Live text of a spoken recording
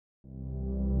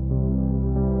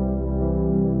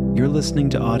You're listening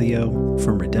to audio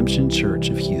from Redemption Church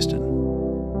of Houston.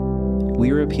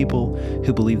 We are a people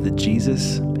who believe that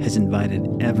Jesus has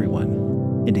invited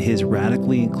everyone into his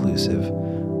radically inclusive,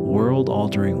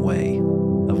 world-altering way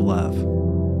of love.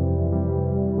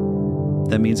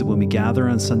 That means that when we gather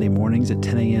on Sunday mornings at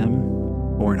 10 a.m.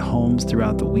 or in homes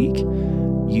throughout the week,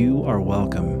 you are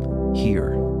welcome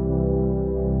here.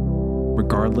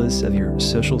 Regardless of your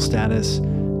social status,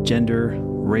 gender,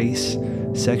 race,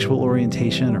 sexual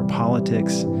orientation, or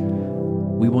politics,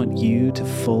 we want you to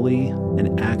fully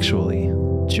and actually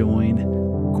join,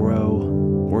 grow,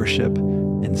 worship,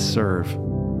 and serve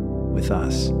with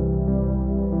us.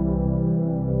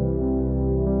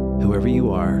 Whoever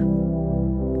you are,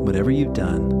 whatever you've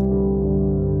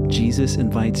done, Jesus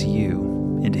invites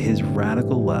you into his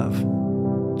radical love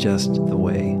just the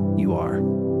way you are.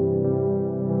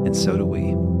 And so do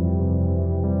we.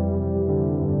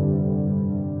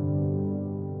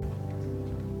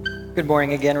 Good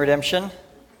morning again, Redemption.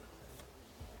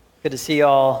 Good to see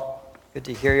y'all. Good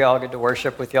to hear y'all. Good to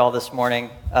worship with y'all this morning.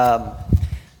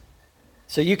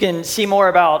 So you can see more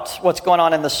about what's going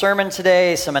on in the sermon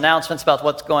today, some announcements about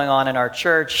what's going on in our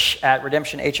church at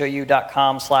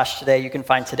redemptionhou.com/today. You can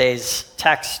find today's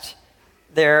text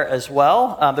there as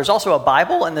well. There's also a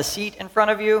Bible in the seat in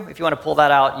front of you. If you want to pull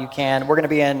that out, you can. We're going to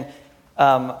be in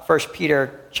 1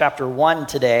 Peter chapter 1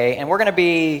 today, and we're going to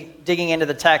be digging into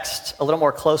the text a little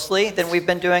more closely than we've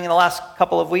been doing in the last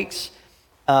couple of weeks.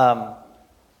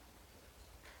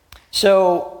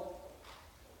 So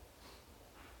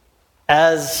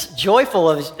as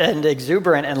joyful and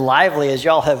exuberant and lively as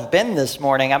y'all have been this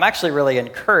morning, I'm actually really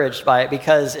encouraged by it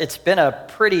because it's been a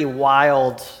pretty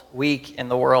wild week in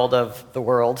the world of the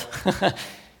world.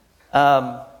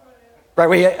 Right,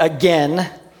 we again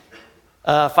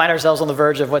find ourselves on the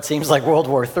verge of what seems like World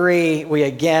War III. We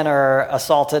again are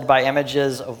assaulted by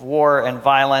images of war and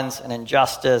violence and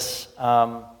injustice.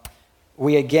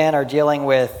 We again are dealing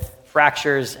with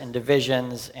fractures and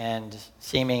divisions and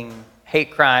seeming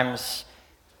hate crimes,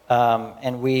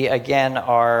 and we again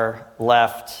are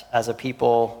left as a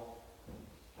people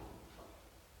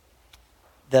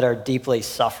that are deeply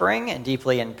suffering and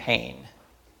deeply in pain.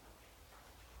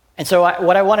 And so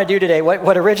what I want to do today,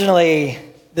 what originally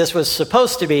this was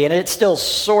supposed to be, and it still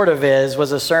sort of is,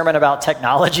 was a sermon about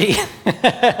technology.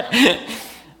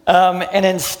 And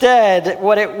instead,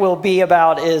 what it will be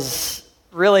about is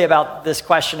really about this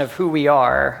question of who we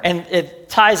are. And it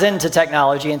ties into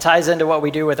technology and ties into what we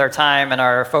do with our time and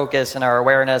our focus and our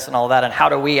awareness and all that, and how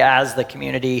do we as the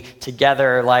community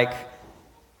together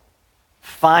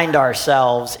find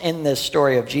ourselves in this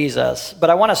story of Jesus. But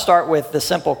I want to start with the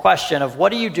simple question of,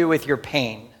 what do you do with your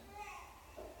pain?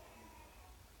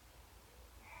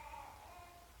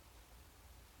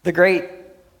 The great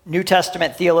New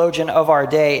Testament theologian of our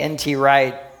day, N.T.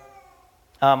 Wright,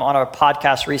 on a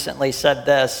podcast recently said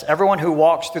this: everyone who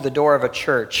walks through the door of a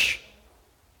church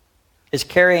is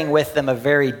carrying with them a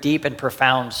very deep and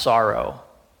profound sorrow.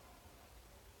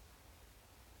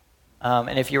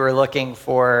 And if you were looking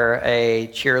for a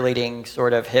cheerleading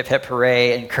sort of hip hip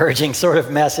hooray, encouraging sort of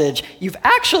message, you've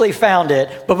actually found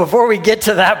it. But before we get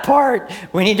to that part,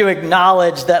 we need to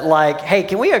acknowledge that, hey,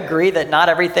 can we agree that not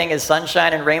everything is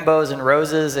sunshine and rainbows and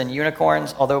roses and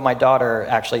unicorns? Although my daughter,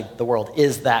 actually, the world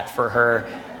is that for her.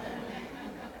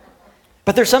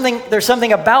 But there's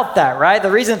something about that, right?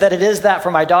 The reason that it is that for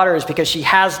my daughter is because she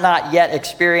has not yet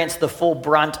experienced the full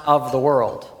brunt of the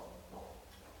world.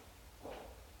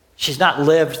 She's not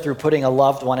lived through putting a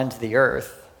loved one into the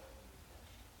earth.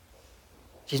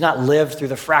 She's not lived through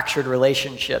the fractured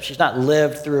relationship. She's not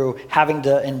lived through having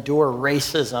to endure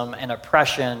racism and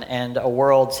oppression and a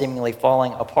world seemingly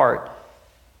falling apart.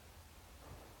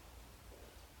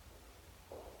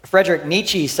 Friedrich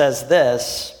Nietzsche says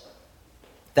this,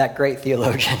 that great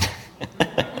theologian.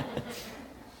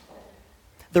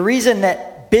 The reason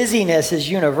that busyness is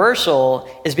universal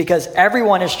is because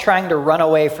everyone is trying to run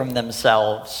away from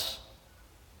themselves.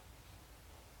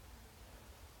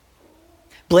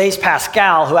 Blaise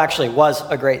Pascal, who actually was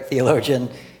a great theologian,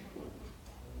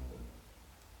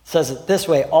 says it this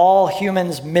way: all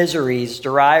humans' miseries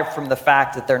derive from the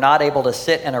fact that they're not able to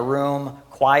sit in a room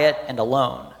quiet and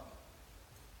alone.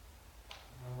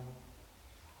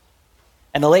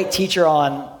 And the late teacher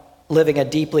on living a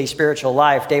deeply spiritual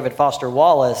life, David Foster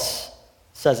Wallace,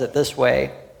 says it this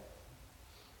way: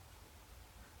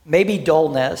 maybe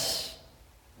dullness,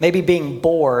 maybe being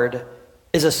bored,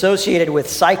 is associated with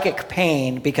psychic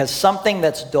pain because something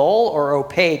that's dull or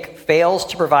opaque fails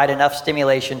to provide enough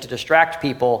stimulation to distract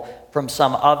people from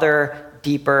some other,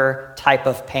 deeper type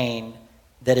of pain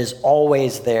that is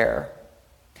always there.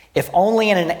 if only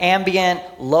in an ambient,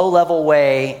 low-level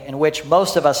way in which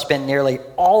most of us spend nearly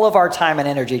all of our time and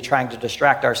energy trying to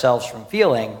distract ourselves from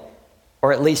feeling,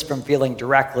 or at least from feeling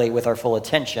directly with our full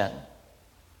attention.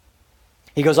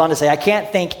 He goes on to say, I can't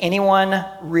think anyone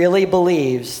really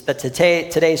believes that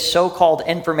today's so-called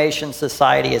information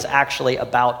society is actually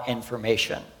about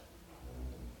information.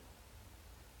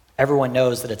 Everyone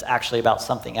knows that it's actually about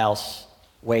something else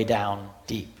way down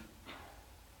deep.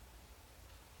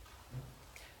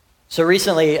 So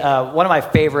recently, one of my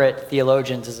favorite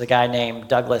theologians is a guy named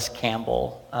Douglas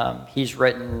Campbell. He's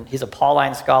a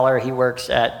Pauline scholar. He works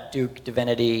at Duke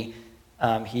Divinity.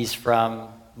 He's from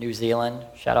New Zealand.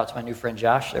 Shout out to my new friend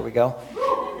Josh. There we go.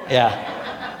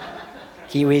 Yeah.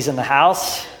 Kiwis in the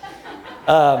house.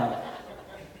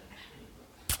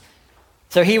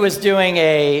 So he was doing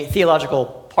a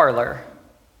theological parlor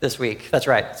this week. That's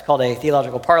right. It's called a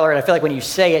theological parlor. And I feel like when you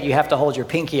say it, you have to hold your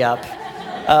pinky up.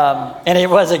 And it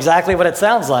was exactly what it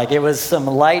sounds like. It was some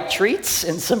light treats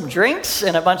and some drinks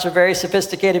and a bunch of very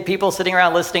sophisticated people sitting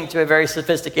around listening to a very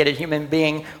sophisticated human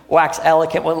being wax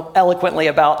eloquently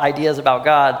about ideas about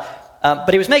God.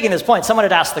 But he was making this point. Someone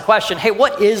had asked the question, hey,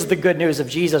 what is the good news of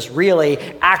Jesus really?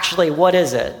 Actually, what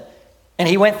is it? And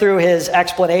he went through his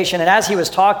explanation, and as he was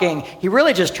talking, he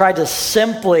really just tried to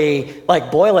simply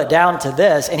boil it down to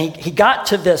this, and he got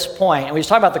to this point, and we was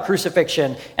talking about the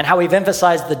crucifixion and how we've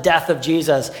emphasized the death of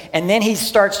Jesus, and then he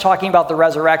starts talking about the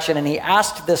resurrection, and he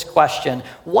asked this question,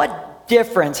 what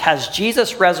difference has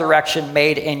Jesus' resurrection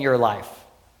made in your life?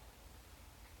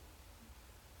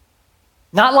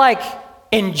 Not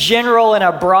in general and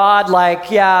abroad,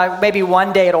 maybe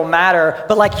one day it'll matter,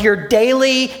 but your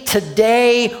daily,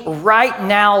 today, right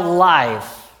now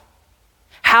life.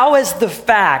 How is the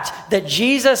fact that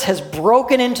Jesus has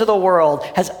broken into the world,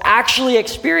 has actually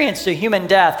experienced a human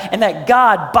death, and that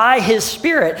God, by his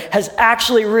Spirit, has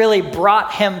actually really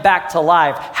brought him back to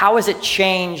life? How has it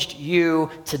changed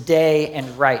you today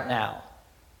and right now?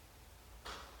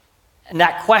 And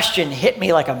that question hit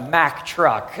me like a Mack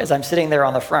truck as I'm sitting there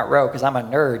on the front row, because I'm a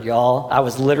nerd, y'all. I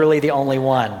was literally the only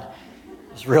one.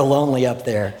 It was real lonely up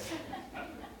there.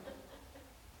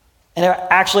 And it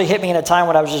actually hit me in a time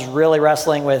when I was just really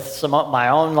wrestling with some of my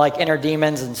own inner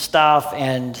demons and stuff,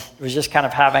 and it was just kind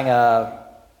of having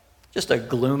just a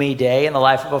gloomy day in the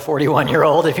life of a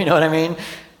 41-year-old, if you know what I mean.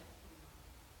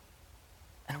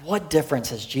 And what difference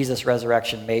has Jesus'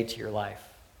 resurrection made to your life?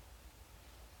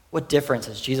 What difference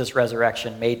has Jesus'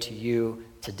 resurrection made to you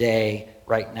today,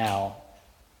 right now?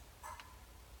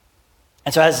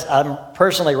 And so as I'm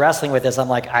personally wrestling with this, I'm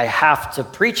I have to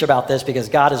preach about this because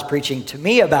God is preaching to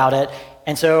me about it.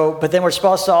 And so, but then we're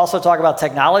supposed to also talk about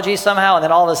technology somehow. And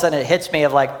then all of a sudden it hits me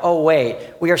of oh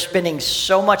wait, we are spending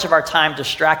so much of our time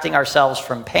distracting ourselves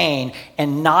from pain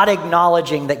and not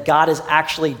acknowledging that God is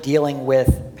actually dealing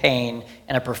with pain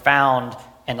in a profound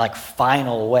and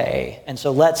final way. And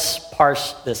so let's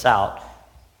parse this out.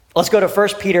 Let's go to 1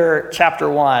 Peter chapter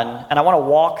 1, and I want to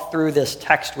walk through this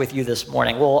text with you this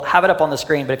morning. We'll have it up on the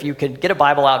screen, but if you could get a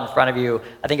Bible out in front of you,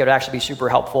 I think it would actually be super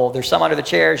helpful. There's some under the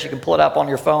chairs. You can pull it up on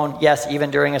your phone. Yes,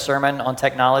 even during a sermon on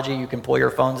technology, you can pull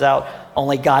your phones out.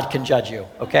 Only God can judge you,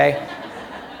 okay?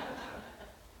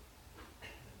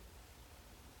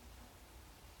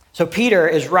 So Peter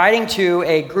is writing to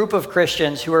a group of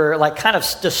Christians who are kind of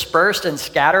dispersed and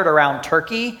scattered around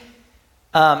Turkey,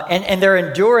 and they're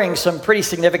enduring some pretty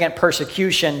significant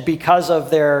persecution because of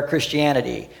their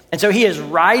Christianity. And so he is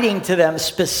writing to them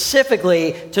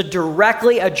specifically to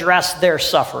directly address their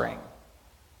suffering.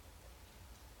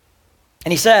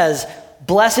 And he says,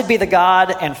 "Blessed be the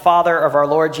God and Father of our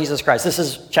Lord Jesus Christ." This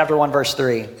is chapter 1, verse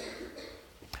 3.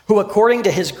 "Who according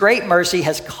to his great mercy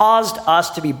has caused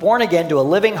us to be born again to a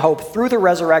living hope through the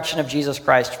resurrection of Jesus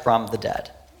Christ from the dead."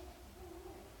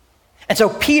 And so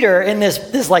Peter, in this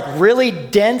really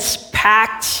dense,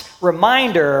 packed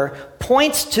reminder,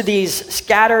 points to these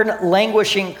scattered,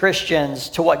 languishing Christians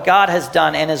to what God has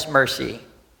done in his mercy.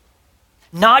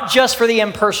 Not just for the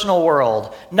impersonal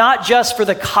world, not just for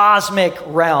the cosmic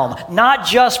realm, not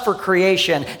just for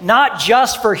creation, not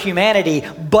just for humanity,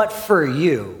 but for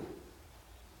you.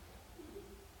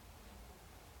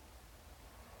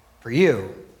 For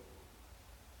you.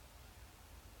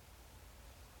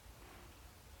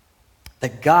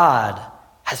 That God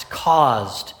has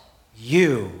caused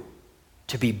you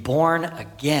to be born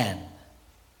again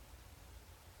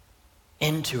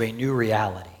into a new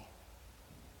reality.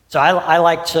 So I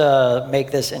like to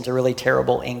make this into really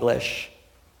terrible English.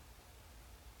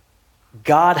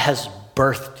 God has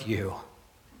birthed you.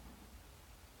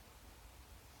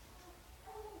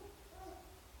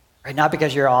 Right? Not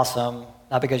because you're awesome,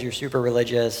 not because you're super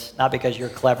religious, not because you're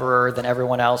cleverer than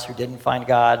everyone else who didn't find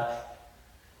God,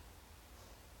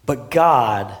 but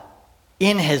God,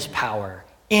 in his power,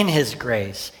 in his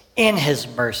grace, in his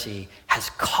mercy, has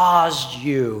caused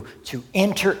you to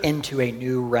enter into a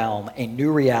new realm, a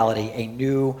new reality, a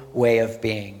new way of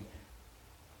being.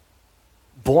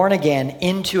 Born again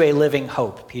into a living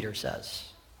hope, Peter says.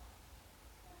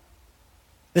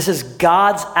 This is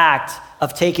God's act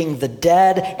of taking the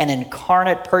dead and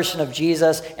incarnate person of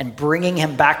Jesus and bringing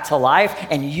him back to life,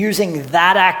 and using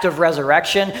that act of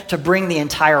resurrection to bring the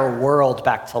entire world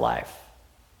back to life.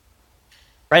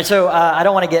 Right, so I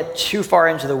don't want to get too far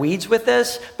into the weeds with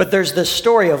this, but there's this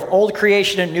story of old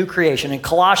creation and new creation, and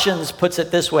Colossians puts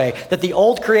it this way, that the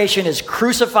old creation is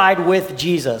crucified with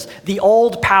Jesus. The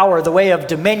old power, the way of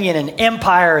dominion and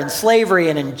empire and slavery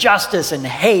and injustice and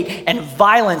hate and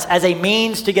violence as a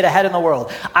means to get ahead in the world.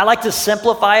 I like to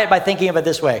simplify it by thinking of it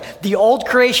this way. The old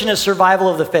creation is survival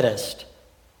of the fittest.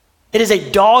 It is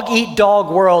a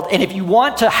dog-eat-dog world, and if you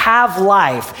want to have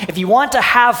life, if you want to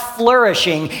have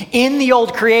flourishing in the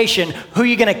old creation, who are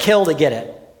you going to kill to get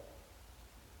it?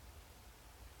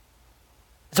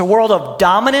 It's a world of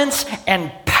dominance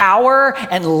and power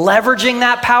and leveraging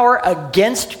that power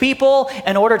against people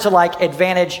in order to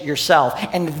advantage yourself.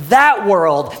 And that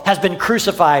world has been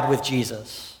crucified with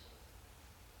Jesus.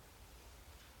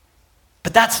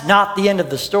 But that's not the end of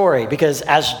the story, because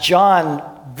as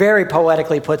John very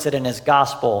poetically puts it in his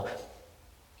gospel,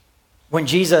 when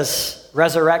Jesus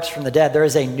resurrects from the dead, there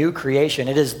is a new creation.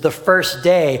 It is the first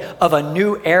day of a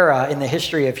new era in the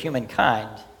history of humankind.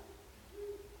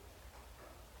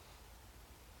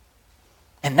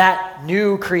 And that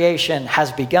new creation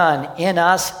has begun in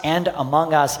us and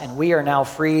among us, and we are now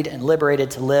freed and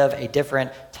liberated to live a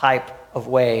different type of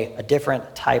way, a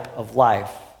different type of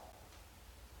life.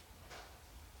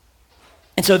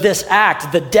 And so this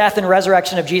act, the death and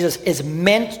resurrection of Jesus, is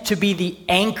meant to be the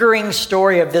anchoring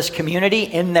story of this community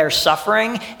in their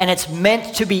suffering, and it's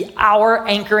meant to be our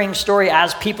anchoring story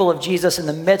as people of Jesus in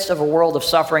the midst of a world of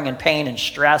suffering and pain and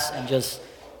stress and just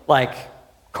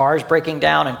cars breaking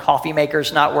down and coffee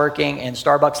makers not working and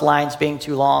Starbucks lines being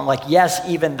too long. Yes,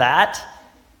 even that,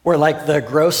 where the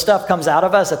gross stuff comes out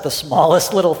of us at the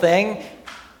smallest little thing.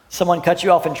 Someone cuts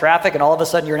you off in traffic and all of a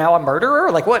sudden you're now a murderer?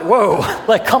 What?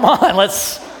 Whoa. Come on,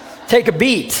 let's take a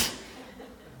beat.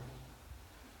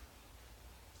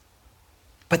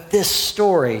 But this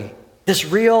story, this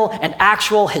real and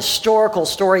actual historical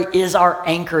story, is our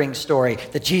anchoring story,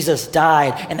 that Jesus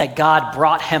died and that God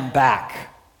brought him back.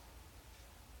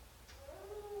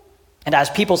 And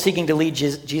as people seeking to lead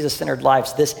Jesus-centered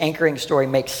lives, this anchoring story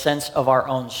makes sense of our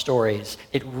own stories.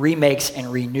 It remakes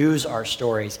and renews our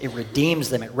stories. It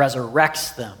redeems them. It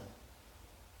resurrects them.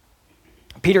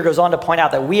 Peter goes on to point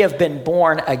out that we have been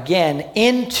born again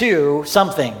into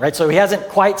something, right? So he hasn't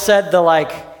quite said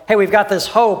hey, we've got this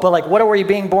hope, but what are we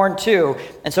being born to?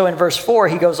 And so in verse 4,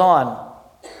 he goes on.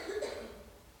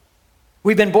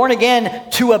 We've been born again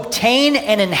to obtain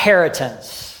an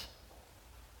inheritance.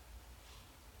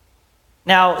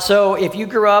 Now, so if you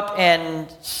grew up in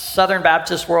Southern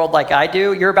Baptist world like I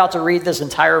do, you're about to read this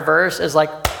entire verse as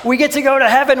we get to go to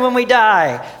heaven when we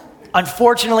die.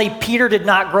 Unfortunately, Peter did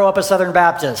not grow up a Southern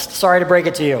Baptist. Sorry to break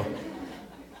it to you.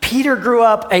 Peter grew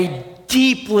up a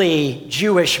deeply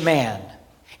Jewish man,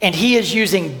 and he is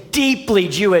using deeply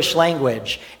Jewish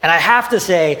language. And I have to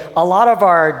say, a lot of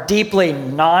our deeply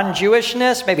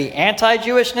non-Jewishness, maybe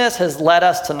anti-Jewishness, has led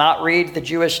us to not read the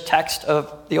Jewish text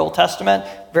of the Old Testament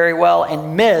very well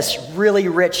and miss really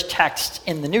rich texts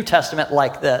in the New Testament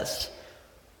like this.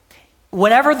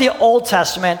 Whenever the Old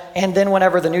Testament, and then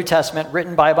whenever the New Testament,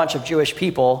 written by a bunch of Jewish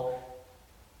people,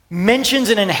 mentions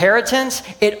an inheritance,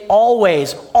 it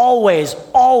always, always,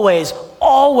 always,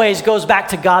 always goes back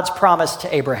to God's promise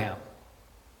to Abraham.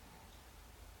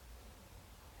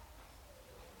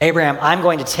 Abraham, I'm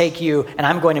going to take you and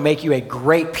I'm going to make you a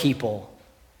great people.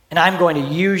 And I'm going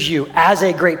to use you as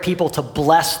a great people to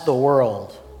bless the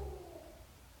world.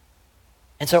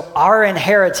 And so our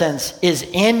inheritance is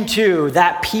into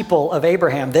that people of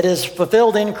Abraham that is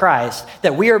fulfilled in Christ,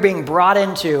 that we are being brought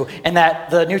into, and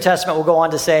that the New Testament will go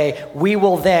on to say, we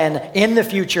will then, in the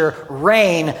future,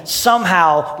 reign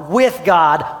somehow with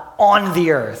God on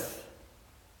the earth.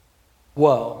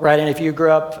 Whoa, right? And if you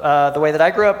grew up the way that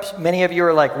I grew up, many of you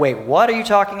are like, wait, what are you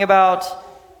talking about?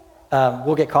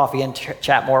 We'll get coffee and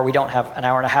chat more. We don't have an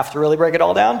hour and a half to really break it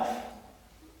all down.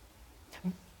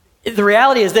 The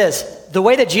reality is this: the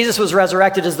way that Jesus was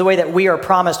resurrected is the way that we are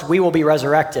promised we will be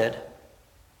resurrected.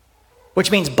 which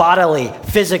means bodily,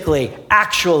 physically,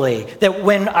 actually. That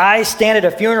when I stand at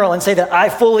a funeral and say that I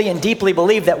fully and deeply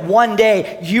believe that one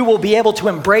day you will be able to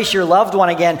embrace your loved one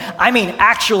again, I mean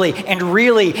actually and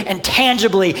really and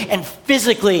tangibly and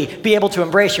physically be able to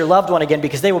embrace your loved one again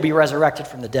because they will be resurrected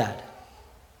from the dead.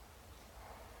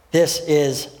 This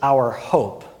is our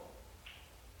hope.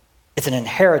 It's an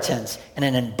inheritance in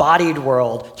an embodied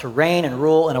world to reign and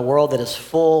rule in a world that is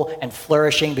full and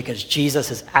flourishing because Jesus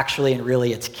is actually and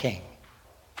really its king.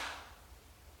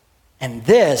 And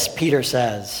this, Peter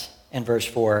says in verse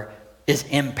 4, is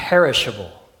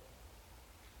imperishable.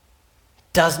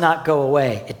 It does not go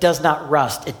away. It does not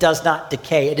rust. It does not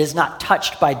decay. It is not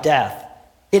touched by death.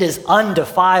 It is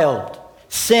undefiled.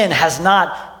 Sin has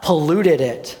not polluted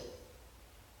it.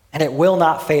 And it will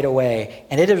not fade away.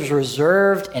 And it is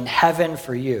reserved in heaven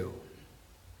for you.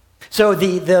 So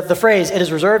the phrase, it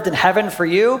is reserved in heaven for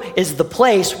you, is the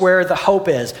place where the hope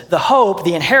is. The hope,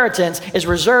 the inheritance, is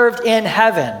reserved in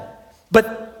heaven.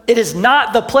 But it is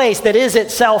not the place that is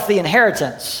itself the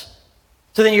inheritance.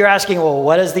 So then you're asking, well,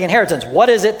 what is the inheritance? What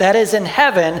is it that is in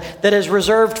heaven that is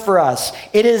reserved for us?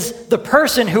 It is the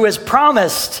person who has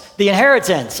promised the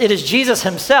inheritance. It is Jesus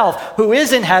himself who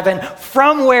is in heaven,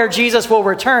 from where Jesus will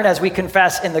return, as we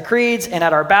confess in the creeds and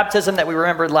at our baptism that we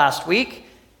remembered last week.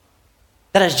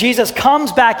 That as Jesus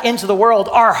comes back into the world,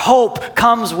 our hope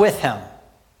comes with him.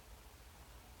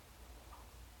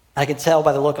 I can tell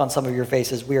by the look on some of your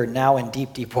faces, we are now in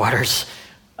deep, deep waters.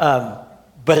 But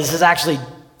this is actually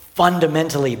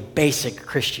fundamentally basic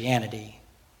Christianity.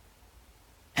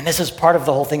 And this is part of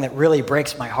the whole thing that really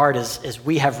breaks my heart is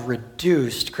we have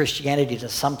reduced Christianity to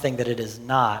something that it is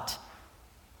not.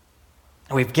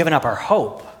 And we've given up our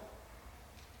hope.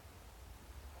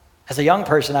 As a young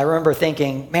person, I remember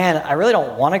thinking, man, I really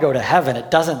don't want to go to heaven. It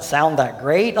doesn't sound that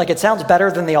great. Like, it sounds better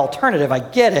than the alternative. I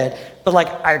get it. But like,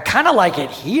 I kind of like it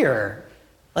here.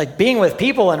 Like being with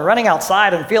people and running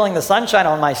outside and feeling the sunshine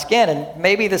on my skin. And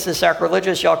maybe this is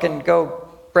sacrilegious. Y'all can go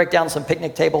break down some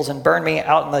picnic tables and burn me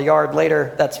out in the yard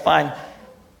later. That's fine.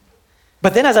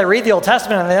 But then as I read the Old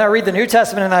Testament, and then I read the New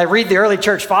Testament, and I read the early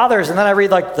church fathers, and then I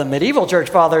read like the medieval church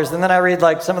fathers, and then I read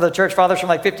like some of the church fathers from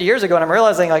like 50 years ago, and I'm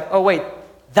realizing like, oh wait,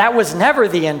 that was never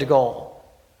the end goal.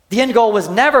 The end goal was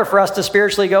never for us to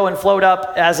spiritually go and float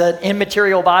up as an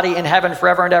immaterial body in heaven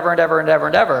forever and ever and ever and ever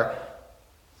and ever.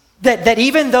 That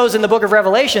even those in the book of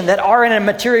Revelation that are in a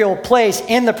material place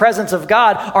in the presence of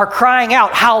God are crying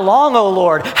out, how long, O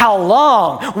Lord? How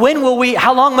long?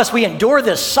 How long must we endure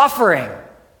this suffering?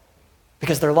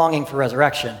 Because they're longing for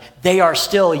resurrection. They are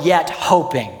still yet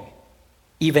hoping,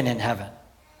 even in heaven.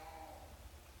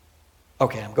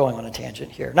 Okay, I'm going on a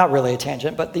tangent here. Not really a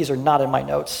tangent, but these are not in my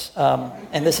notes.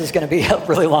 And this is going to be a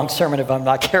really long sermon if I'm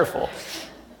not careful.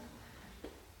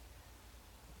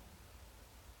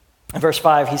 In verse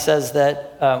 5, he says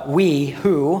that we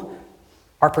who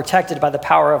are protected by the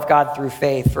power of God through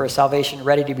faith for a salvation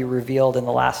ready to be revealed in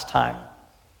the last time.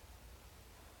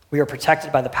 We are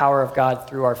protected by the power of God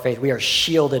through our faith. We are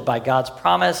shielded by God's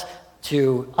promise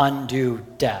to undo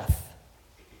death.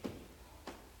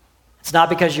 It's not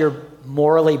because you're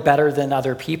morally better than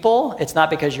other people. It's not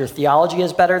because your theology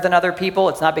is better than other people.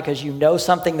 It's not because you know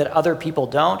something that other people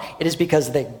don't. It is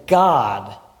because that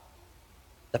God,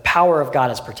 the power of God,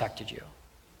 has protected you.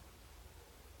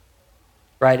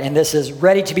 Right? And this is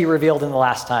ready to be revealed in the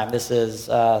last time. This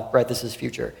is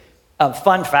future.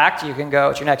 Fun fact, you can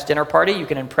go at your next dinner party, you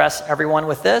can impress everyone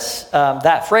with this.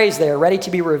 That phrase there, ready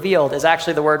to be revealed, is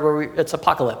actually the word where it's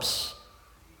apocalypse.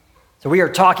 So we are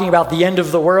talking about the end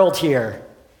of the world here.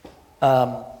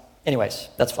 Anyways,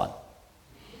 that's fun.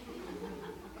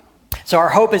 So our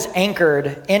hope is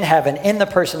anchored in heaven, in the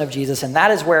person of Jesus, and that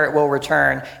is where it will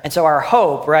return. And so our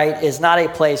hope, right, is not a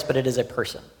place, but it is a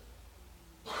person.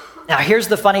 Now, here's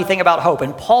the funny thing about hope,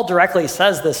 and Paul directly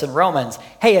says this in Romans.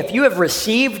 Hey, if you have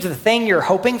received the thing you're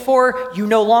hoping for, you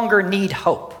no longer need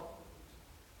hope.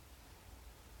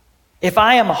 If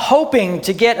I am hoping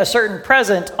to get a certain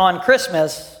present on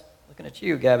Christmas, looking at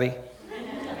you, Gabby.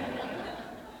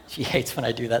 She hates when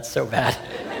I do that so bad.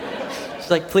 She's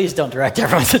like, please don't direct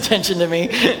everyone's attention to me.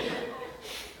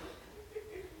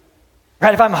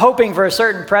 Right, if I'm hoping for a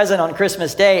certain present on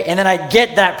Christmas Day and then I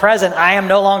get that present, I am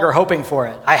no longer hoping for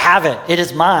it. I have it. It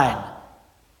is mine.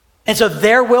 And so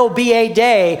there will be a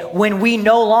day when we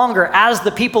no longer, as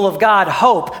the people of God,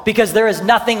 hope because there is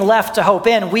nothing left to hope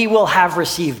in. We will have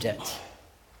received it.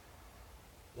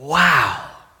 Wow.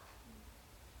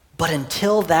 But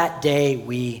until that day,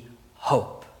 we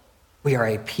hope. We are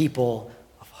a people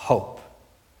of hope.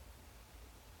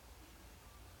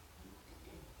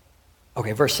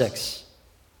 Okay, verse 6.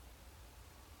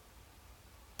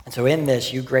 And so in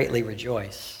this, you greatly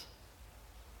rejoice.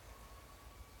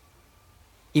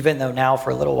 Even though now for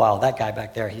a little while, that guy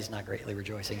back there, he's not greatly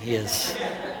rejoicing. He is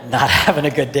not having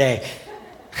a good day.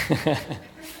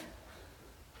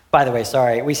 By the way,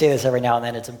 sorry, we say this every now and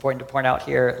then. It's important to point out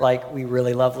here, like, we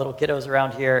really love little kiddos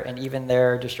around here, and even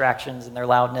their distractions and their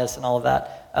loudness and all of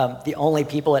that. The only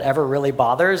people it ever really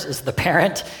bothers is the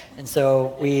parent. And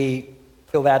so we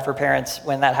feel bad for parents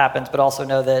when that happens, but also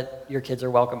know that your kids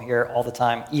are welcome here all the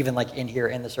time, even like in here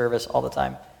in the service all the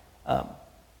time.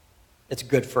 It's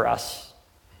good for us.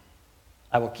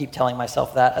 I will keep telling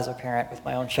myself that as a parent with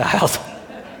my own child.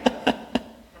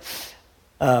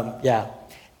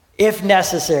 If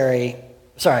necessary,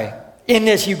 in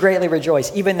this you greatly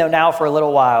rejoice, even though now for a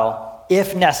little while,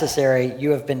 if necessary,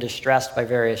 you have been distressed by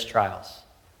various trials.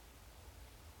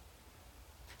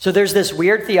 So there's this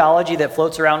weird theology that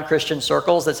floats around Christian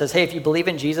circles that says, hey, if you believe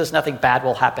in Jesus, nothing bad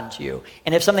will happen to you.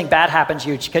 And if something bad happens to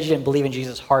you, it's because you didn't believe in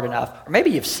Jesus hard enough, or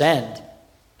maybe you've sinned.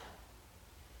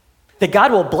 That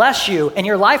God will bless you and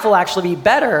your life will actually be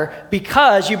better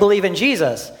because you believe in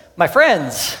Jesus. My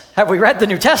friends, have we read the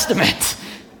New Testament?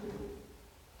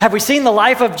 Have we seen the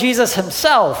life of Jesus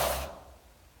himself?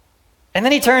 And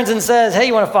then he turns and says, hey,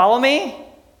 you want to follow me?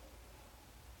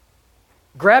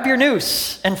 Grab your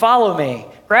noose and follow me.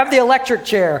 Grab the electric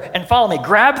chair and follow me.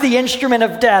 Grab the instrument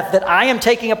of death that I am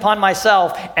taking upon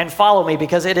myself and follow me,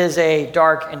 because it is a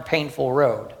dark and painful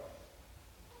road.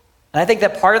 And I think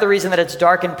that part of the reason that it's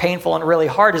dark and painful and really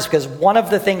hard is because one of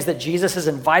the things that Jesus is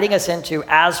inviting us into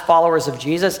as followers of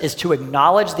Jesus is to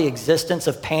acknowledge the existence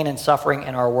of pain and suffering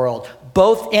in our world,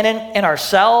 both in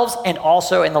ourselves and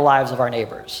also in the lives of our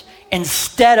neighbors,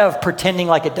 instead of pretending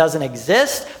like it doesn't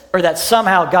exist or that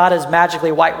somehow God has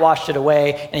magically whitewashed it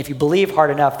away, and if you believe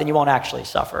hard enough, then you won't actually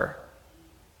suffer.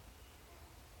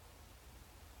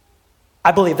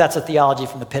 I believe that's a theology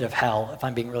from the pit of hell, if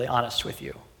I'm being really honest with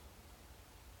you.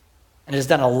 And it has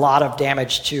done a lot of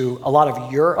damage to a lot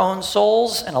of your own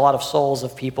souls and a lot of souls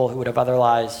of people who would have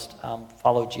otherwise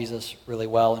followed Jesus really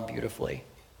well and beautifully.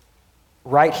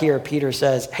 Right here, Peter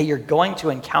says, hey, you're going to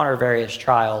encounter various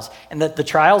trials. And that the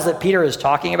trials that Peter is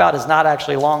talking about is not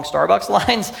actually long Starbucks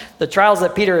lines. The trials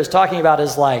that Peter is talking about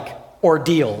is like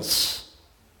ordeals.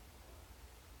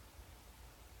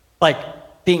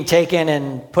 Like being taken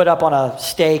and put up on a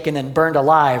stake and then burned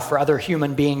alive for other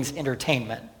human beings'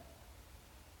 entertainment.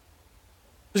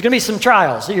 There's going to be some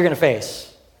trials that you're going to face.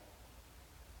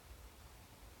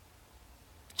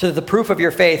 So that the proof of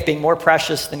your faith, being more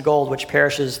precious than gold, which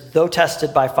perishes, though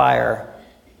tested by fire,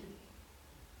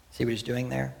 see what he's doing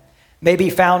there? May be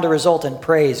found to result in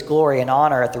praise, glory, and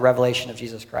honor at the revelation of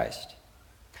Jesus Christ.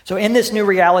 So in this new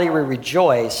reality, we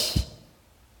rejoice.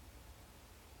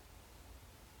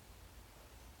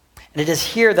 And it is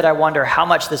here that I wonder how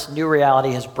much this new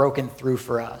reality has broken through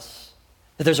for us.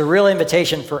 That there's a real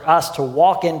invitation for us to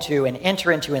walk into and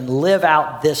enter into and live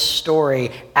out this story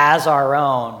as our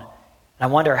own. And I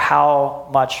wonder how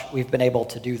much we've been able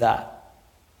to do that.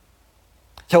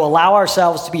 To allow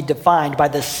ourselves to be defined by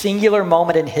the singular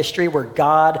moment in history where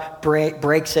God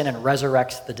breaks in and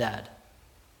resurrects the dead.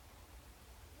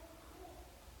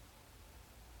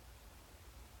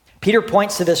 Peter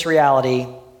points to this reality,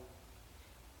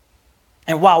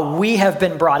 and while we have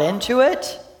been brought into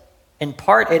it, in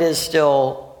part, it is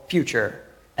still future.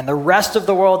 And the rest of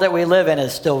the world that we live in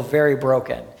is still very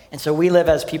broken. And so we live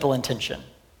as people in tension.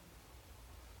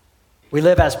 We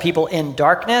live as people in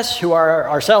darkness who are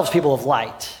ourselves people of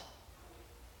light.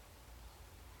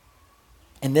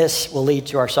 And this will lead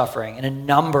to our suffering in a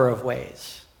number of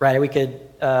ways, right? We could,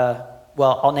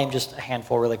 I'll name just a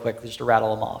handful really quick just to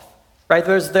rattle them off, right?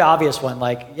 There's the obvious one,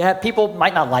 like, yeah, people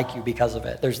might not like you because of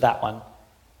it. There's that one.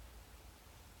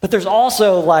 But there's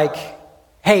also like,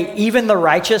 hey, even the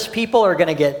righteous people are going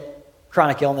to get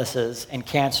chronic illnesses and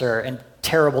cancer and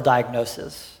terrible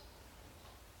diagnoses.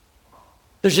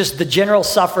 There's just the general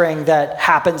suffering that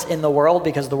happens in the world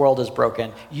because the world is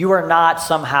broken. You are not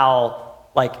somehow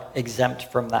like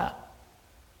exempt from that.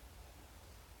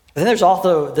 Then there's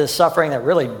also the suffering that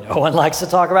really no one likes to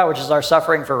talk about, which is our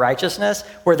suffering for righteousness,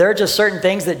 where there are just certain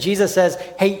ththings that Jesus says,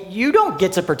 hey, you don't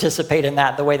get to participate in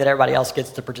that the way that everybody else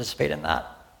gets to participate in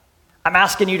that. I'm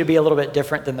asking you to be a little bit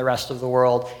different than the rest of the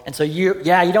world. And so you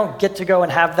don't get to go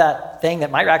and have that thing that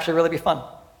might actually really be fun.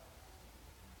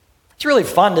 It's really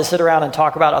fun to sit around and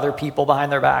talk about other people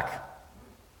behind their back.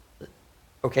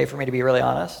 Okay for me to be really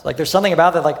honest. Like there's something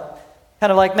about that like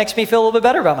kind of like makes me feel a little bit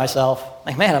better about myself.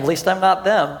 Like, man, at least I'm not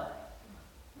them.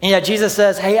 And yet Jesus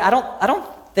says, hey, I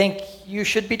don't think you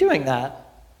should be doing that.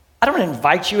 I don't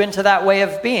invite you into that way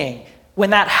of being.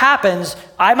 When that happens,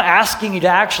 I'm asking you to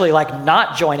actually like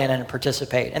not join in and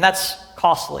participate. And that's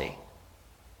costly.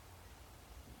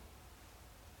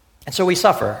 And so we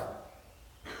suffer.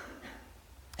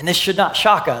 And this should not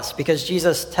shock us because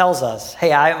Jesus tells us,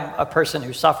 hey, I am a person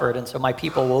who suffered, and so my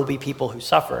people will be people who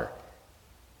suffer.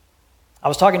 I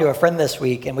was talking to a friend this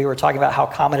week, and we were talking about how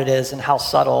common it is and how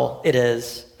subtle it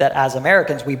is that as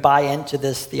Americans, we buy into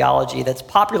this theology that's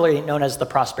popularly known as the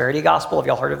prosperity gospel. Have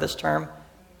y'all heard of this term?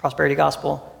 Prosperity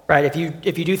gospel, right? If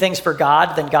you do things for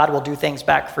God, then God will do things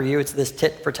back for you. It's this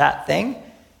tit for tat thing.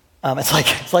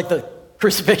 It's like the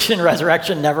crucifixion,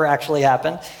 resurrection never actually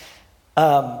happened.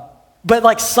 But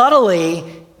like subtly,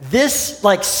 this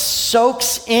like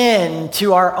soaks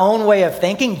into our own way of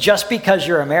thinking just because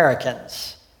you're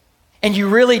Americans. And you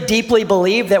really deeply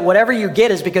believe that whatever you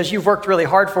get is because you've worked really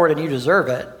hard for it and you deserve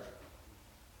it.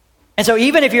 And so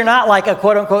even if you're not like a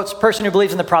quote-unquote person who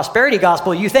believes in the prosperity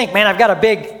gospel, you think, man, I've got a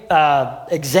big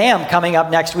exam coming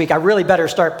up next week. I really better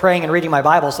start praying and reading my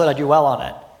Bible so that I do well on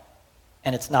it.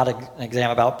 And it's not an exam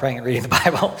about praying and reading the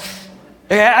Bible.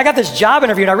 I got this job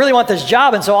interview and I really want this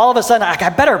job. And so all of a sudden, I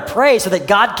better pray so that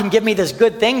God can give me this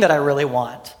good thing that I really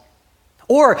want.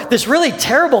 Or this really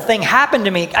terrible thing happened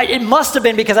to me. It must have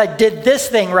been because I did this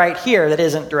thing right here that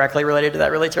isn't directly related to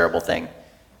that really terrible thing.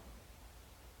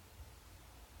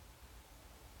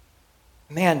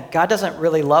 Man, God doesn't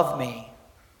really love me.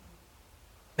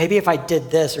 Maybe if I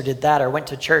did this or did that or went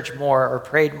to church more or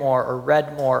prayed more or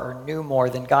read more or knew more,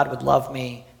 then God would love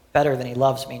me better than he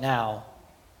loves me now.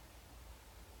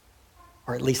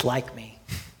 Or at least like me.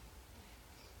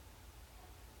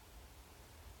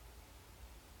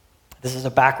 This is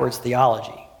a backwards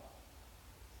theology.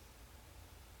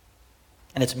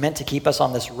 And it's meant to keep us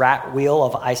on this rat wheel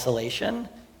of isolation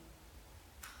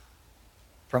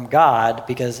from God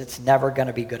because it's never going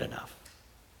to be good enough.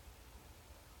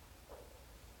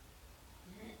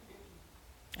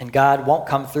 And God won't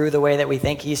come through the way that we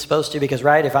think he's supposed to because,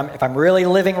 right, if I'm really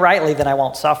living rightly, then I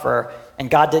won't suffer. And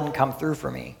God didn't come through for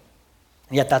me.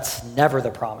 And yet that's never the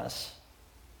promise.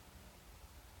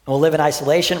 We'll live in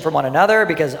isolation from one another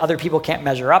because other people can't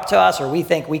measure up to us or we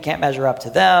think we can't measure up to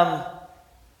them.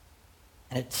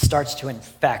 And it starts to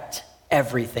infect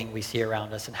everything we see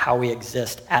around us and how we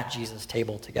exist at Jesus'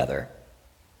 table together.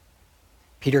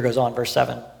 Peter goes on, verse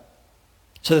 7.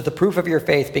 So that the proof of your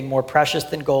faith, being more precious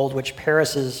than gold, which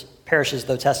perishes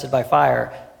though tested by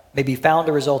fire, may be found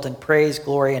to result in praise,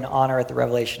 glory, and honor at the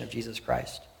revelation of Jesus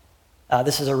Christ.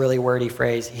 This is a really wordy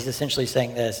phrase. He's essentially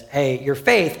saying this. Hey, your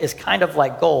faith is kind of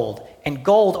like gold, and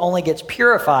gold only gets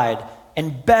purified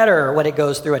and better when it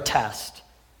goes through a test.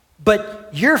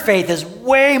 But your faith is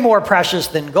way more precious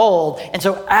than gold, and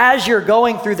so as you're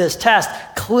going through this test,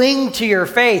 cling to your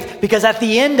faith, because at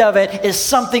the end of it is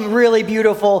something really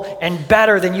beautiful and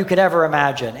better than you could ever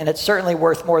imagine. And it's certainly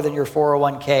worth more than your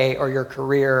 401k or your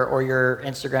career or your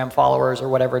Instagram followers or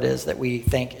whatever it is that we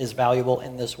think is valuable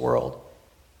in this world.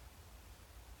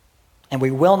 And we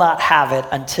will not have it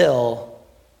until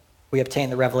we obtain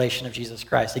the revelation of Jesus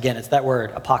Christ. Again, it's that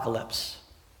word, apocalypse.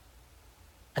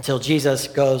 Until Jesus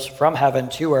goes from heaven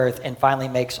to earth and finally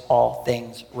makes all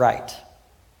things right.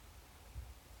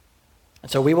 And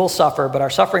so we will suffer, but our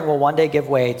suffering will one day give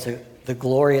way to the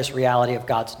glorious reality of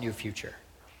God's new future.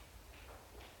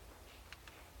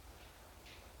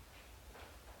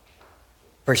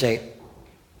 Verse 8.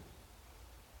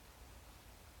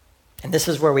 And this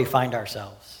is where we find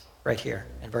ourselves. Right here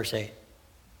in verse 8.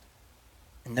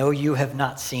 And though you have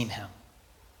not seen him,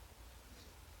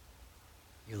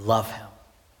 you love him.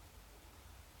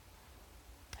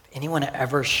 If anyone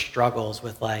ever struggles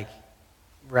with right,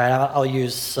 I'll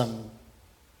use some,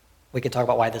 we could talk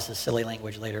about why this is silly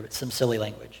language later, but some silly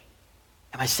language.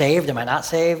 Am I saved? Am I not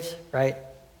saved? Right?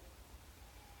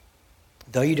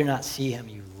 Though you do not see him,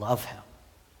 you love him.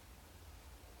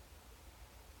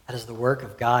 That is the work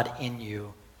of God in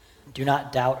you. Do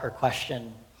not doubt or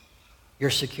question your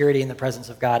security in the presence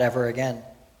of God ever again.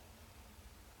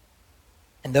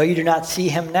 And though you do not see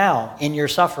him now in your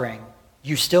suffering,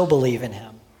 you still believe in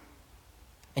him.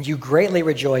 And you greatly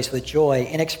rejoice with joy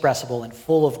inexpressible and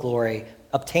full of glory,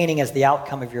 obtaining as the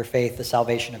outcome of your faith the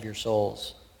salvation of your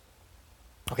souls.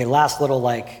 Okay, last little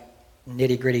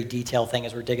nitty-gritty detail thing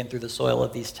as we're digging through the soil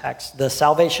of these texts. The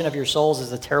salvation of your souls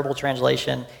is a terrible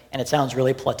translation, and it sounds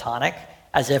really Platonic,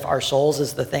 as if our souls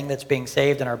is the thing that's being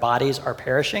saved and our bodies are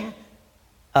perishing.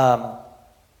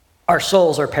 Our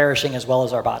souls are perishing as well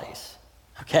as our bodies,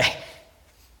 okay?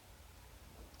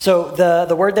 So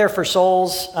the word there for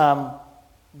souls,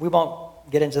 we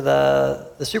won't get into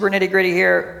the super nitty-gritty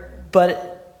here,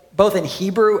 but both in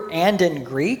Hebrew and in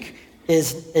Greek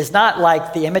is not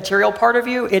like the immaterial part of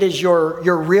you. It is your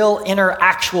real inner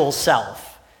actual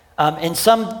self. In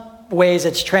some ways,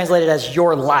 it's translated as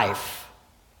your life.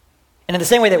 And in the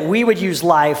same way that we would use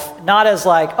life, not as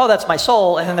like, oh, that's my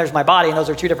soul, and then there's my body, and those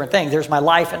are two different things. There's my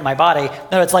life and my body.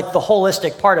 No, it's like the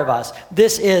holistic part of us.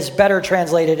 This is better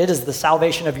translated, it is the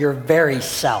salvation of your very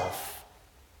self,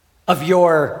 of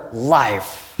your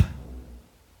life.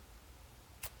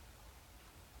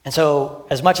 And so,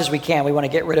 as much as we can, we want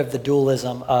to get rid of the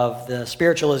dualism of the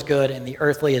spiritual is good and the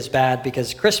earthly is bad,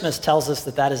 because Christmas tells us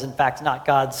that that is in fact not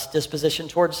God's disposition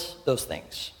towards those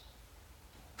things.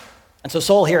 And so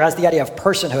soul here has the idea of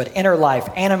personhood, inner life,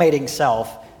 animating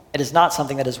self. It is not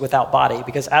something that is without body,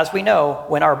 because as we know,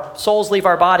 when our souls leave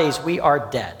our bodies, we are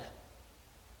dead.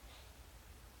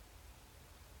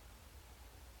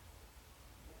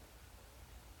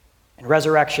 And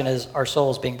resurrection is our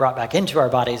souls being brought back into our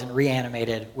bodies and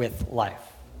reanimated with life.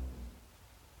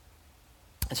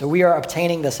 And so we are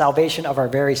obtaining the salvation of our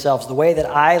very selves. The way that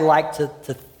I like to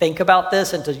think about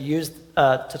this and to use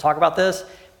to talk about this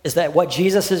is that what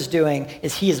Jesus is doing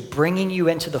is he is bringing you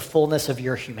into the fullness of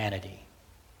your humanity.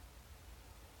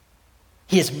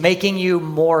 He is making you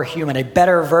more human, a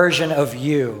better version of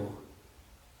you.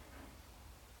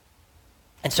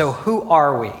 And so who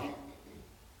are we?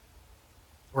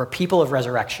 We're a people of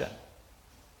resurrection.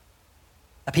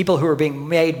 A people who are being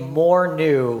made more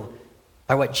new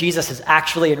by what Jesus has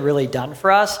actually and really done for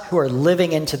us, who are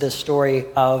living into this story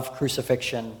of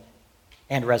crucifixion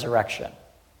and resurrection.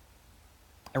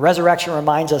 And resurrection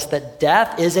reminds us that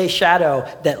death is a shadow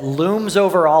that looms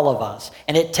over all of us,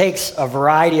 and it takes a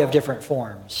variety of different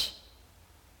forms.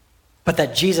 But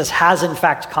that Jesus has in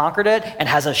fact conquered it and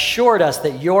has assured us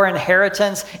that your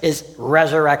inheritance is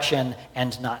resurrection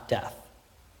and not death.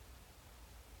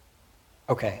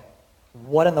 Okay,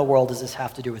 what in the world does this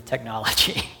have to do with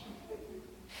technology?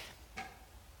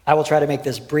 I will try to make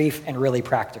this brief and really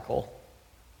practical.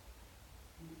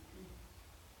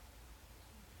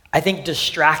 I think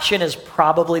distraction is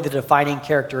probably the defining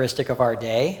characteristic of our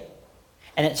day.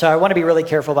 And so I want to be really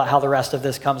careful about how the rest of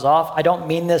this comes off. I don't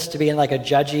mean this to be in like a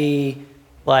judgy,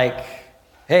 like,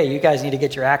 hey, you guys need to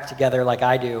get your act together like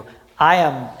I do.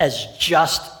 I'm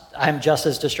just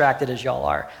as distracted as y'all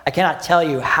are. I cannot tell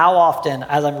you how often,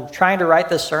 as I'm trying to write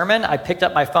this sermon, I picked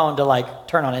up my phone to like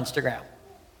turn on Instagram.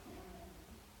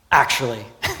 Actually.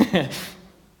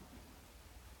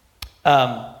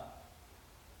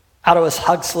 Aldous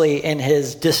Huxley, in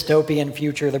his dystopian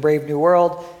future, The Brave New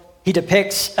World, he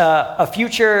depicts a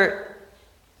future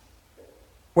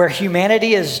where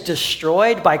humanity is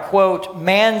destroyed by, quote,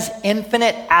 man's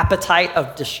infinite appetite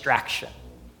of distraction.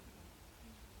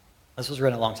 This was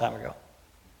written a long time ago.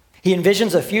 He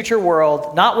envisions a future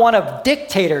world, not one of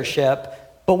dictatorship,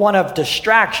 but one of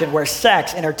distraction, where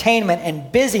sex, entertainment,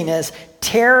 and busyness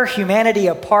tear humanity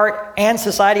apart and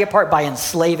society apart by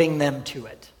enslaving them to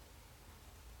it.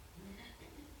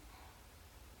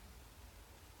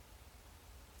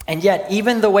 And yet,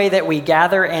 even the way that we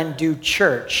gather and do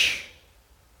church,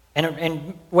 and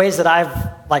in ways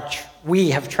that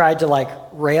we have tried to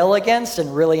rail against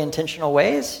in really intentional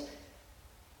ways,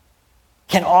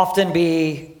 can often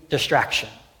be distraction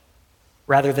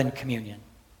rather than communion.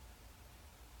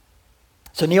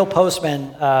 So Neil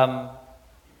Postman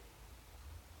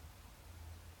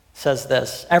says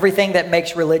this: everything that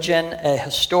makes religion a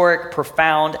historic,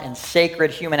 profound, and sacred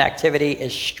human activity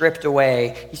is stripped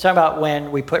away. He's talking about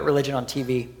when we put religion on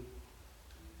TV.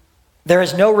 There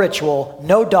is no ritual,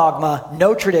 no dogma,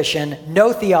 no tradition,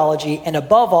 no theology, and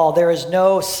above all, there is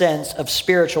no sense of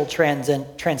spiritual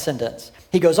transcendence.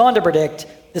 He goes on to predict,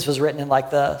 this was written in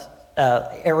the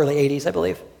early 80s, I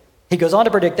believe. He goes on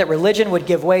to predict that religion would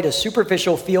give way to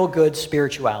superficial feel-good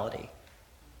spirituality,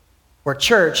 where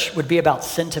church would be about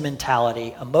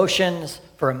sentimentality, emotions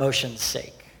for emotion's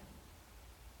sake.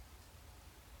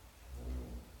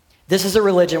 This is a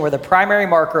religion where the primary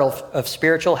marker of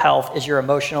spiritual health is your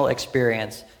emotional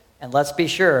experience. And let's be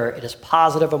sure, it is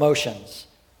positive emotions,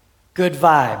 good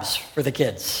vibes for the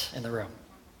kids in the room.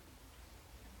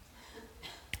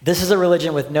 This is a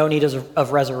religion with no need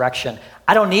of resurrection.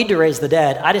 I don't need to raise the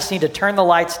dead. I just need to turn the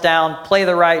lights down, play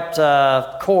the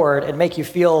right chord, and make you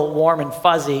feel warm and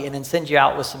fuzzy, and then send you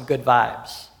out with some good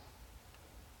vibes.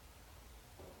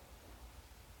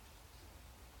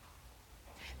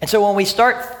 And so when we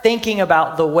start thinking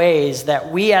about the ways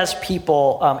that we as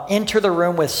people enter the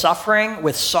room with suffering,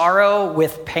 with sorrow,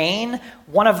 with pain,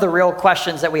 one of the real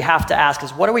questions that we have to ask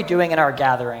is, what are we doing in our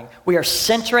gathering? We are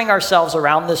centering ourselves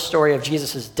around this story of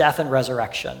Jesus' death and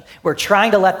resurrection. We're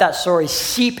trying to let that story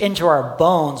seep into our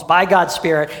bones by God's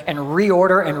Spirit and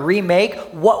reorder and remake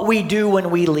what we do when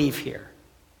we leave here.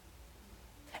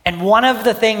 And one of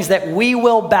the things that we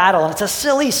will battle, and it's a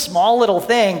silly, small little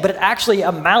thing, but it actually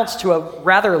amounts to a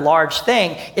rather large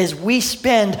thing, is we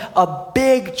spend a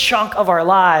big chunk of our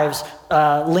lives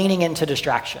leaning into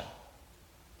distraction.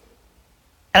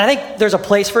 And I think there's a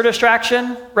place for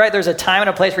distraction, right? There's a time and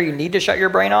a place where you need to shut your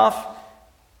brain off.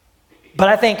 But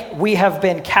I think we have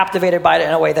been captivated by it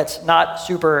in a way that's not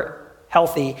super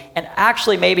healthy. And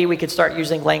actually, maybe we could start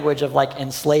using language of like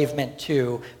enslavement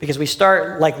too, because we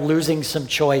start like losing some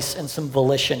choice and some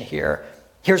volition here.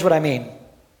 Here's what I mean.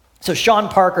 So Sean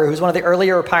Parker, who's one of the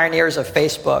earlier pioneers of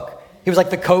Facebook, he was like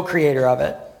the co-creator of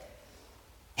it.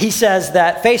 He says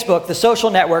that Facebook, the social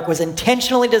network, was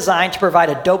intentionally designed to provide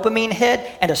a dopamine hit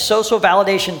and a social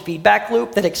validation feedback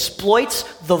loop that exploits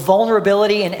the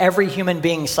vulnerability in every human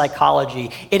being's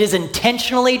psychology. It is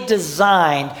intentionally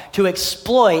designed to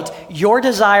exploit your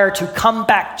desire to come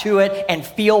back to it and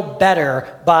feel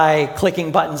better by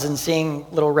clicking buttons and seeing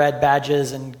little red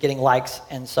badges and getting likes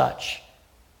and such.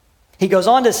 He goes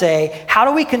on to say, how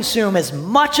do we consume as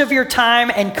much of your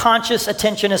time and conscious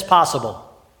attention as possible?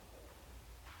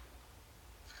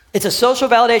 It's a social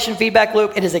validation feedback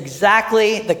loop. It is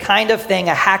exactly the kind of thing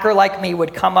a hacker like me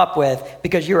would come up with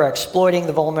because you're exploiting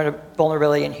the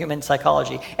vulnerability in human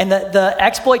psychology. And the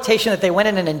exploitation that they went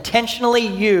in and intentionally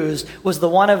used was the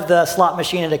one of the slot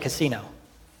machine at a casino.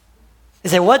 They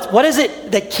say, what is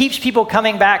it that keeps people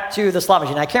coming back to the slot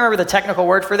machine? I can't remember the technical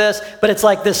word for this, but it's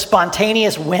like this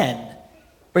spontaneous win.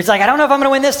 Where it's like, I don't know if I'm going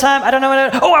to win this time. I don't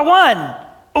know. Oh, I won.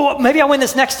 Oh, maybe I'll win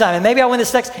this next time, and maybe I'll win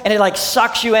this next, and it like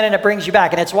sucks you in and it brings you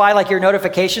back. And it's why like your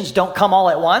notifications don't come all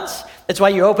at once. It's why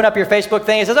you open up your Facebook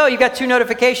thing, it says, oh, you got 2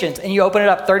 notifications, and you open it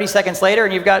up 30 seconds later,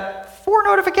 and you've got 4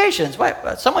 notifications.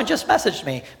 What? Someone just messaged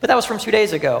me, but that was from 2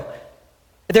 days ago.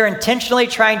 They're intentionally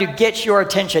trying to get your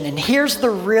attention, and here's the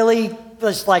really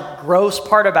just like gross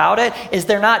part about it, is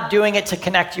they're not doing it to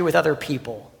connect you with other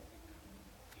people.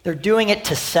 They're doing it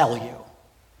to sell you.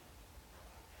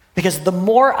 Because the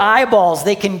more eyeballs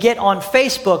they can get on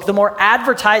Facebook, the more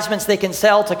advertisements they can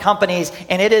sell to companies,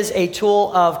 and it is a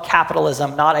tool of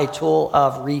capitalism, not a tool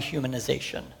of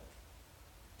rehumanization.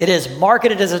 It is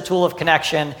marketed as a tool of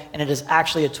connection, and it is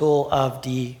actually a tool of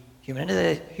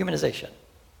dehumanization.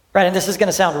 Right, and this is going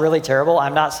to sound really terrible.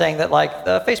 I'm not saying that like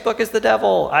Facebook is the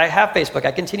devil. I have Facebook.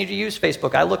 I continue to use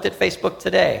Facebook. I looked at Facebook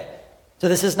today. So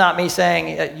this is not me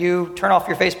saying, you turn off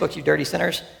your Facebook, you dirty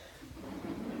sinners.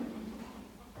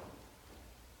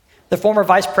 The former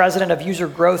vice president of user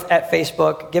growth at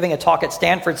Facebook, giving a talk at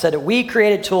Stanford, said that we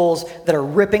created tools that are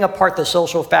ripping apart the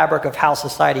social fabric of how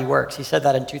society works. He said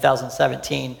that in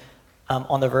 2017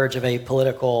 on the verge of a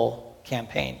political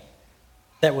campaign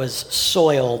that was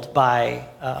soiled by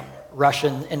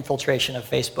Russian infiltration of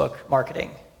Facebook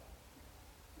marketing.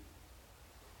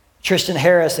 Tristan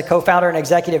Harris, the co-founder and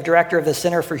executive director of the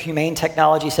Center for Humane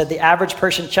Technology, said the average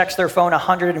person checks their phone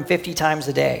 150 times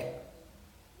a day.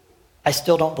 I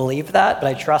still don't believe that, but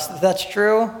I trust that that's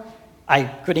true. I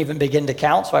couldn't even begin to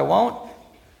count, so I won't. And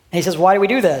he says, why do we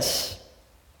do this?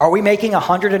 Are we making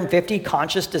 150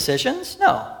 conscious decisions?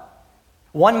 No.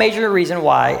 One major reason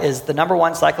why is the number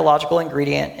one psychological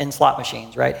ingredient in slot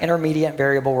machines, right? Intermediate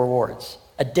variable rewards.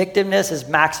 Addictiveness is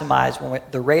maximized when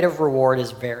the rate of reward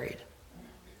is varied.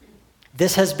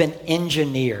 This has been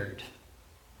engineered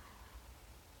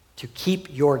to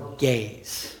keep your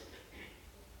gaze.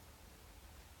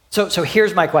 So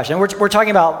here's my question. We're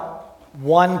talking about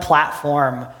one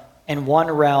platform in one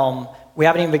realm. We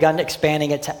haven't even begun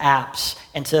expanding it to apps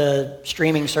and to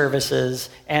streaming services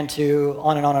and to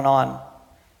on and on and on.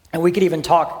 And we could even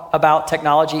talk about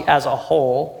technology as a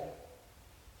whole.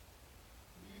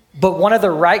 But one of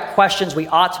the right questions we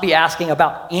ought to be asking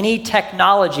about any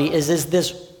technology is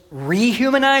this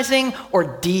rehumanizing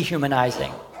or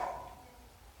dehumanizing?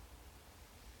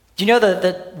 Do you know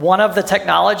that one of the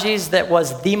technologies that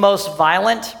was the most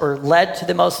violent or led to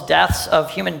the most deaths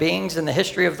of human beings in the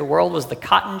history of the world was the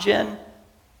cotton gin?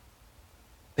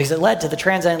 Because it led to the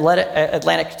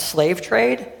transatlantic slave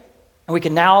trade. And we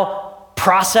can now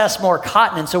process more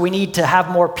cotton, and so we need to have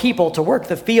more people to work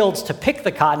the fields to pick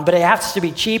the cotton, but it has to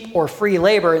be cheap or free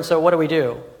labor, and so what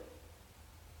do?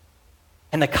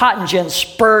 And the cotton gin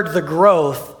spurred the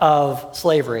growth of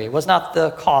slavery. It was not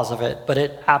the cause of it, but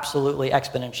it absolutely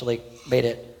exponentially made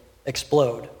it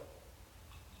explode.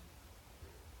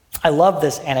 I love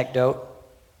this anecdote.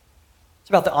 It's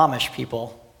about the Amish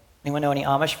people. Anyone know any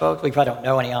Amish folks? We probably don't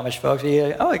know any Amish folks.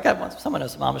 Someone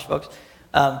knows some Amish folks.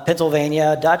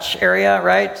 Pennsylvania, Dutch area,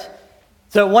 right?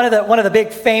 So one of the big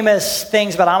famous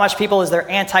things about Amish people is they're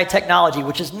anti-technology,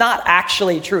 which is not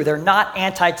actually true. They're not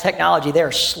anti-technology.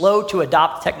 They're slow to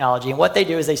adopt technology. And what they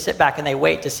do is they sit back and they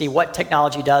wait to see what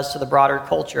technology does to the broader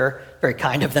culture very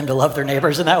kind of them to love their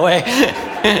neighbors in that way.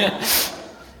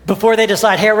 Before they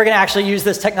decide, hey, we're going to actually use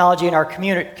this technology in our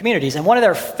communities. And one of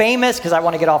their famous, because I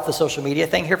want to get off the social media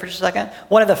thing here for just a second,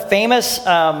 one of the famous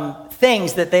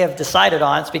things that they have decided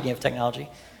on, speaking of technology,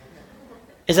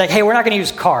 is like, hey, we're not going to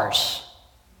use cars.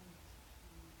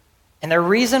 And the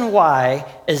reason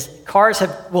why is cars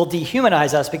will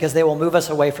dehumanize us because they will move us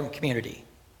away from community.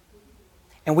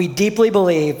 And we deeply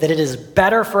believe that it is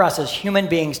better for us as human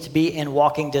beings to be in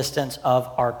walking distance of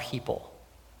our people.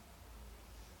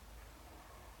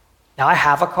 Now, I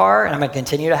have a car, and I'm going to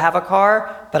continue to have a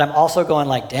car, but I'm also going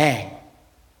like, dang,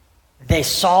 they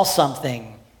saw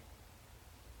something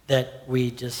that we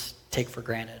just take for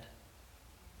granted.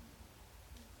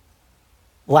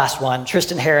 Last one,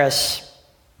 Tristan Harris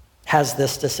has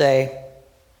this to say.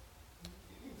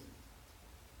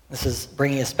 This is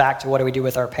bringing us back to what do we do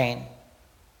with our pain.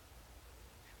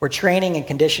 We're training and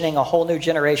conditioning a whole new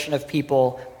generation of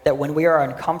people that when we are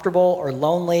uncomfortable or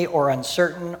lonely or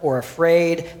uncertain or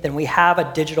afraid, then we have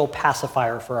a digital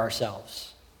pacifier for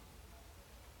ourselves.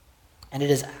 And it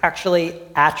is actually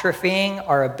atrophying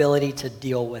our ability to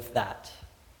deal with that.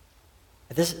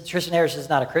 Tristan Harris is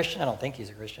not a Christian. I don't think he's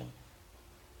a Christian.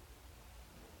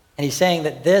 And he's saying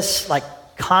that this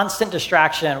constant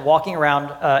distraction, walking around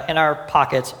in our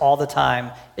pockets all the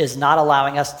time, is not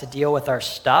allowing us to deal with our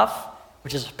stuff,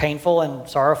 which is painful and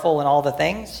sorrowful and all the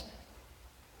things.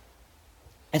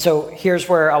 And so here's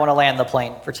where I want to land the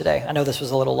plane for today. I know this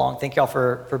was a little long. Thank y'all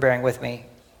for bearing with me.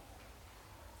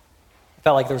 I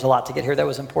felt like there was a lot to get here that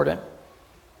was important.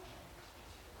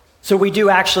 So we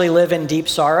do actually live in deep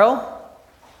sorrow.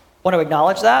 Want to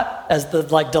acknowledge that as the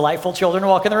delightful children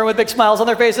walk in the room with big smiles on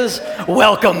their faces.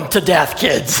 Welcome to death,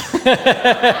 kids.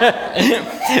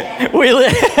 we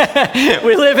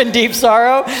live in deep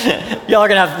sorrow. Y'all are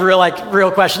gonna have real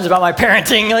questions about my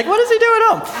parenting. Like, what does he do at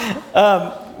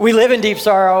home? We live in deep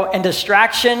sorrow, and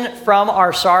distraction from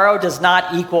our sorrow does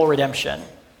not equal redemption.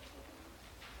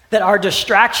 That our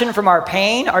distraction from our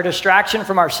pain, our distraction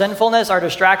from our sinfulness, our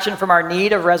distraction from our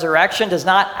need of resurrection does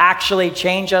not actually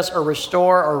change us or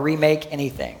restore or remake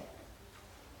anything.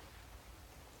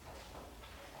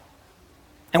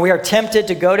 And we are tempted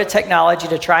to go to technology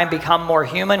to try and become more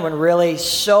human when really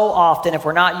so often, if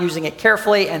we're not using it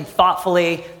carefully and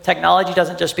thoughtfully, technology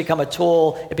doesn't just become a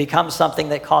tool, it becomes something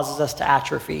that causes us to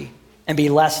atrophy and be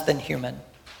less than human.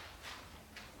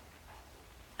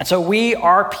 And so we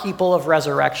are people of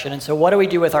resurrection. And so what do we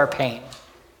do with our pain?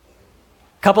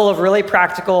 A couple of really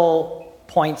practical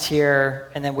points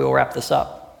here, and then we'll wrap this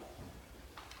up.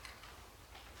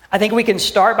 I think we can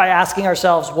start by asking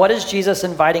ourselves, what is Jesus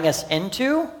inviting us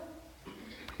into?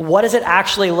 What does it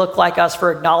actually look like us for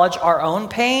acknowledge our own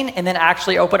pain and then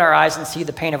actually open our eyes and see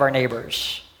the pain of our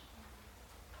neighbors?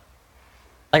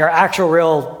 Like our actual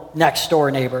real next door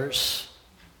neighbors.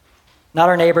 Not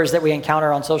our neighbors that we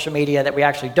encounter on social media that we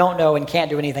actually don't know and can't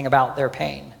do anything about their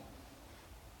pain.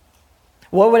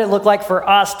 What would it look like for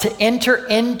us to enter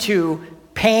into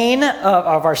pain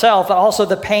of ourselves, but also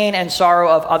the pain and sorrow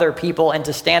of other people, and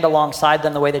to stand alongside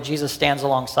them the way that Jesus stands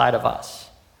alongside of us?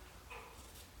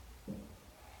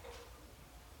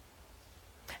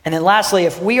 And then lastly,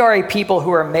 if we are a people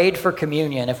who are made for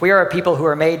communion, if we are a people who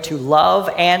are made to love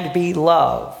and be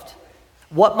loved,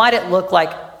 what might it look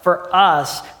like for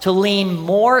us to lean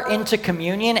more into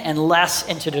communion and less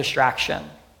into distraction?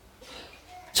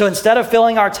 So instead of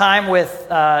filling our time with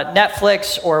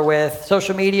Netflix or with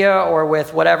social media or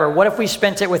with whatever, what if we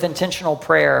spent it with intentional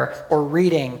prayer or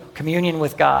reading, communion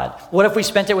with God? What if we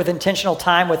spent it with intentional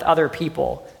time with other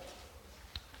people?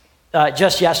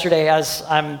 Just yesterday, as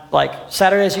I'm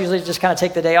Saturdays usually just kind of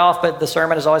take the day off, but the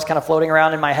sermon is always kind of floating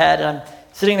around in my head, and I'm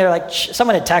sitting there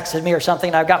someone had texted me or something,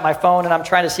 and I've got my phone and I'm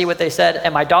trying to see what they said,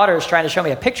 and my daughter is trying to show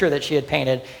me a picture that she had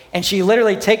painted, and she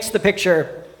literally takes the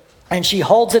picture and she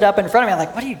holds it up in front of me. I'm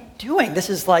like, what are you doing? This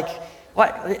is what?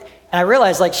 And I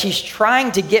realize she's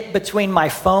trying to get between my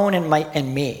phone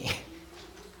and me.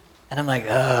 And I'm like,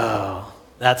 oh,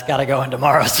 that's got to go in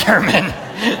tomorrow's sermon.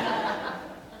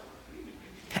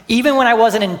 Even when I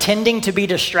wasn't intending to be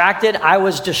distracted, I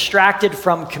was distracted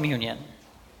from communion.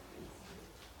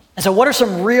 And so what are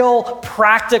some real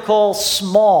practical,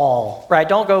 small, right?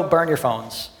 Don't go burn your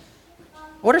phones.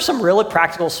 What are some really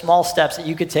practical, small steps that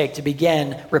you could take to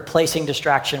begin replacing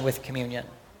distraction with communion?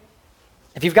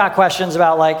 If you've got questions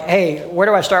about hey, where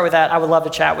do I start with that? I would love to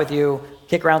chat with you.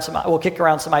 We'll kick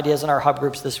around some ideas in our hub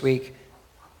groups this week.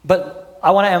 But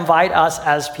I want to invite us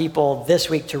as people this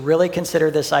week to really consider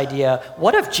this idea.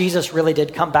 What if Jesus really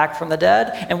did come back from the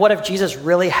dead? And what if Jesus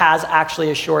really has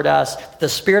actually assured us the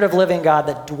Spirit of living God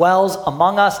that dwells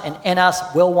among us and in us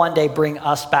will one day bring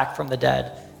us back from the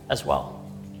dead as well?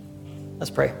 Let's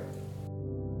pray.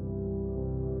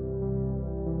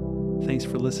 Thanks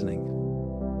for listening.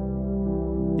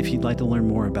 If you'd like to learn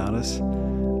more about us,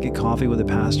 get coffee with a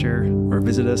pastor, or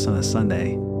visit us on a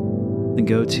Sunday, then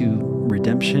go to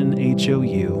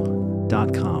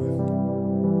redemptionhou.com.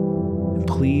 And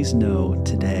please know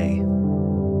today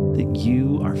that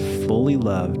you are fully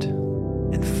loved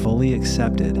and fully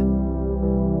accepted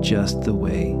just the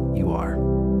way you are.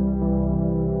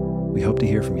 We hope to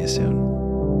hear from you soon.